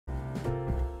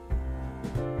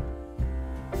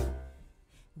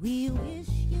We wish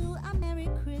you a Merry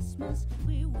Christmas.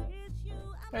 We wish you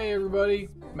a Hey everybody,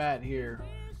 Matt here.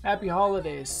 Happy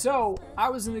holidays. So, I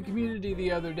was in the community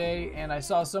the other day and I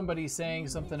saw somebody saying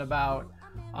something about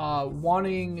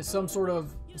wanting some sort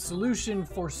of solution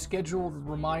for scheduled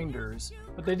reminders,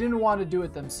 but they didn't want to do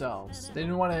it themselves. They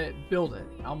didn't want to build it.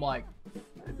 I'm like,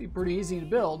 it'd be pretty easy to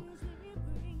build.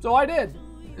 So I did.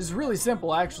 It's really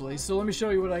simple actually. So let me show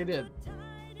you what I did.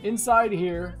 Inside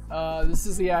here, this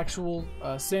is the actual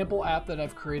sample app that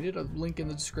I've created. A link in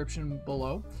the description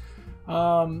below.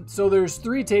 So there's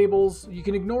 3 tables. You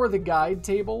can ignore the guide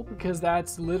table because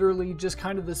that's literally just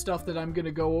kind of the stuff that I'm going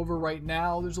to go over right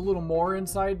now. There's a little more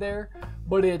inside there,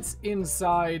 but it's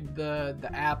inside the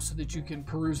app so that you can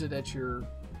peruse it at your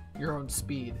own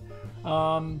speed.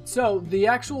 So the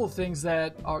actual things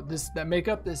that make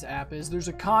up this app is there's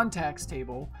a contacts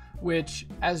table, which,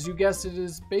 as you guessed, it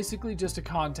is basically just a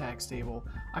contacts table.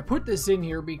 I put this in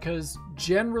here because,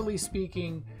 generally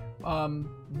speaking,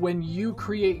 when you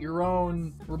create your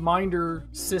own reminder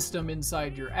system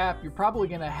inside your app, you're probably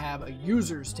going to have a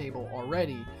users table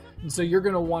already. And so you're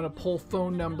going to want to pull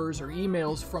phone numbers or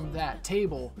emails from that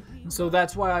table. And so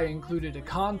that's why I included a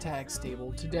contacts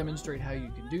table to demonstrate how you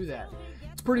can do that.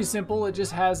 It's pretty simple. It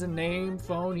just has a name,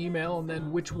 phone, email, and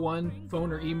then which one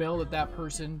phone or email that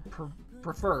person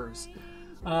prefers.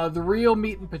 The real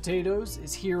meat and potatoes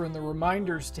is here in the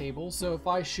reminders table. So if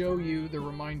I show you the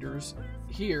reminders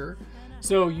here,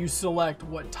 so you select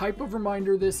what type of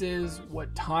reminder this is,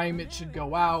 what time it should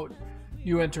go out,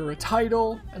 you enter a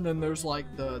title, and then there's like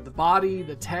the body,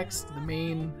 the text, the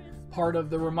main part of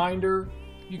the reminder.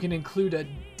 You can include a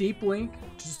deep link,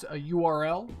 just a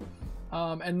URL.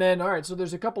 And then, all right, so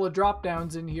there's a couple of drop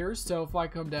downs in here. So if I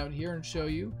come down here and show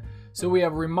you, so we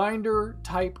have reminder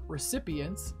type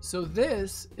recipients. So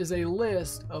this is a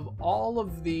list of all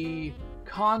of the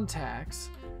contacts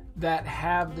that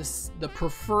have the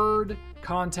preferred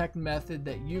contact method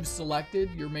that you've selected.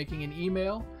 You're making an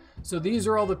email. So these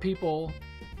are all the people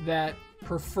that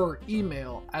prefer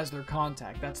email as their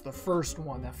contact. That's the first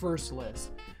one, that first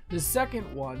list. The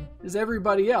second one is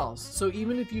everybody else. So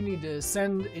even if you need to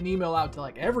send an email out to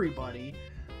like everybody,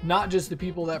 not just the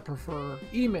people that prefer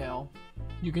email,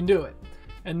 you can do it.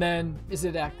 And then, is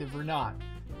it active or not?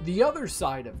 The other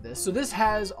side of this, so this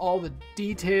has all the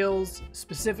details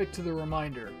specific to the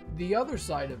reminder. The other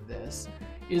side of this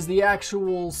is the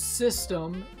actual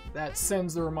system that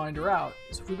sends the reminder out.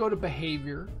 So if we go to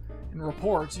behavior and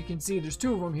reports, you can see there's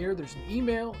 2 of them here. There's an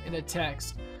email and a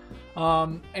text.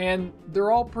 And they're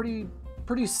all pretty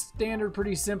standard,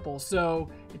 pretty simple. So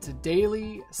it's a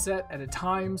daily set at a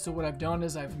time. So what I've done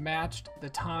is I've matched the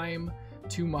time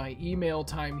to my email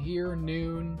time here,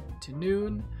 noon to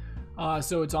noon.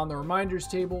 So it's on the reminders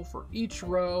table for each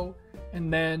row.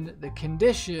 And then the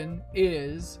condition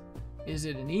is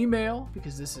it an email?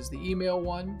 Because this is the email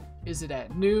one. Is it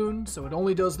at noon? So it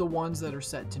only does the ones that are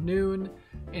set to noon.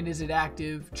 And is it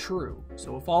active? True.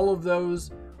 So if all of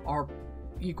those are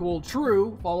equal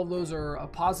true, if all of those are a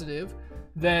positive,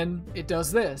 then it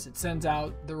does this. It sends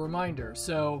out the reminder.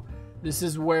 So this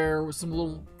is where, with some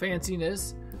little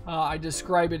fanciness, I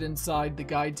describe it inside the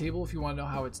guide table if you want to know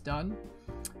how it's done.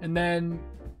 And then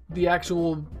the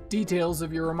actual details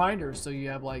of your reminder. So you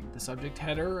have like the subject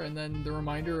header and then the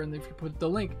reminder, and if you put the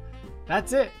link,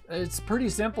 that's it. It's pretty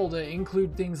simple to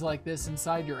include things like this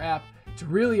inside your app. It's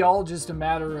really all just a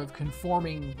matter of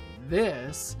conforming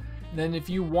this. Then if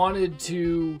you wanted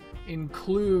to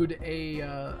include a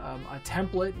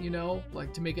template, you know,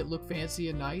 like to make it look fancy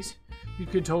and nice, you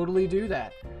could totally do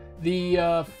that.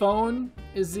 The phone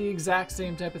is the exact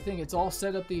same type of thing. It's all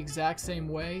set up the exact same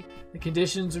way. The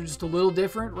conditions are just a little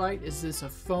different, right? Is this a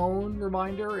phone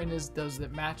reminder, and does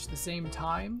it match the same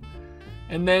time?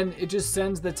 And then it just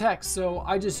sends the text. So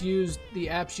I just used the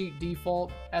AppSheet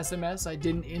default SMS. I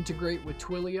didn't integrate with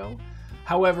Twilio.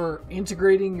 However,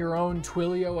 integrating your own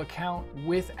Twilio account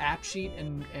with AppSheet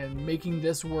and making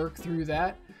this work through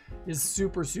that is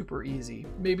super, super easy.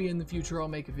 Maybe in the future I'll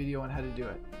make a video on how to do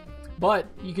it. But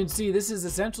you can see this is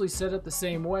essentially set up the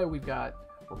same way. We're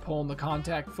pulling the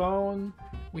contact phone.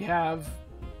 We have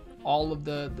all of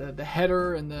the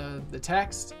header and the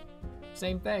text.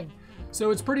 Same thing. So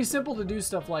it's pretty simple to do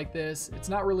stuff like this. It's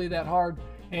not really that hard.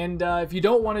 And if you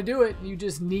don't want to do it, you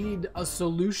just need a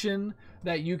solution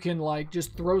that you can like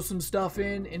just throw some stuff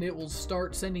in and it will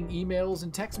start sending emails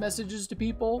and text messages to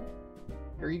people.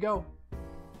 Here you go.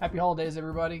 Happy holidays,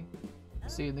 everybody.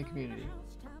 See you in the community.